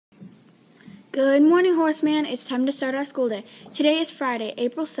Good morning, Horseman. It's time to start our school day. Today is Friday,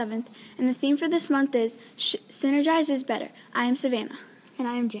 April 7th, and the theme for this month is Synergize is Better. I am Savannah. And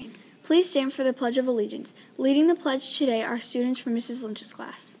I am Jane. Please stand for the Pledge of Allegiance. Leading the pledge today are students from Mrs. Lynch's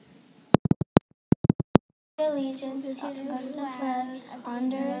class. Allegiance to the flag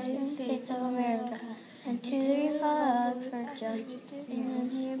under the United States of America, and to the republic for justice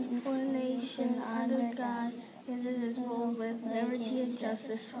and for the nation under God, indivisible, with liberty and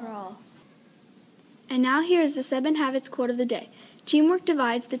justice for all. And now here is the 7 Habits quote of the day. Teamwork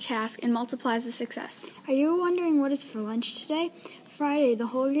divides the task and multiplies the success. Are you wondering what is for lunch today? Friday, the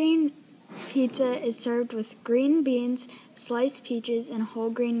whole grain pizza is served with green beans, sliced peaches, and a whole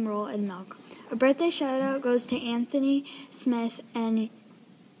grain roll and milk. A birthday shout-out goes to Anthony Smith and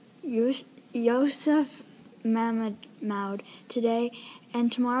Yosef Mahmoud today,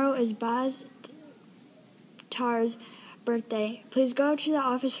 and tomorrow is Baz Tar's birthday. Please go to the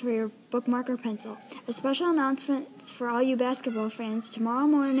office for your bookmark or pencil. A special announcement for all you basketball fans. Tomorrow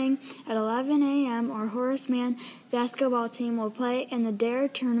morning at 11 a.m. our Horseman basketball team will play in the DARE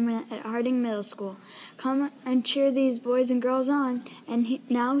tournament at Harding Middle School. Come and cheer these boys and girls on. And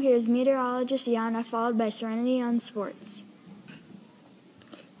now here's meteorologist Yana, followed by Serenity on sports.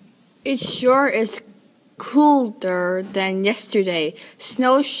 It sure is colder than yesterday.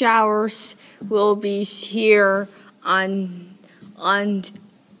 Snow showers will be here on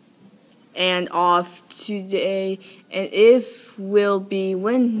and off today, and it will be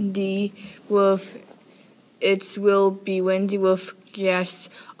windy with gusts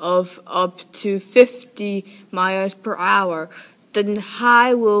of up to 50 miles per hour. The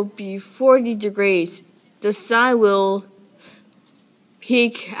high will be 40 degrees. The sun will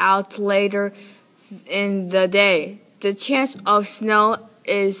peek out later in the day. The chance of snow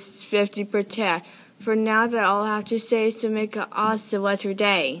is 50%. For now, that's all I have to say is to make an awesome weather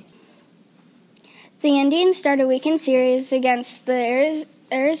day. The Indians start a weekend series against the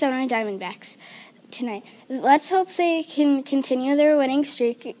Arizona Diamondbacks tonight. Let's hope they can continue their winning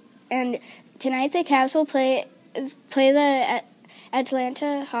streak. And tonight the Cavs will play the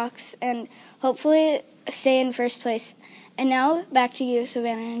Atlanta Hawks and hopefully stay in first place. And now back to you,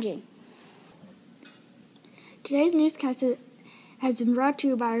 Savannah and Jane. Today's newscast has been brought to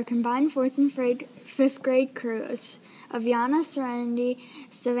you by our combined 4th and 5th grade crews of Yana, Serenity,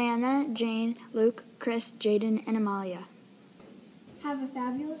 Savannah, Jane, Luke, Chris, Jaden, and Amalia. Have a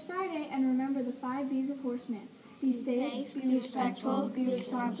fabulous Friday, and remember the 5 B's of Horseman. Be safe, Be respectful, be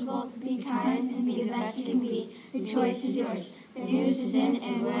responsible, be kind, and be the best you can be. The choice is yours. The news is in,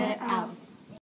 and we're out.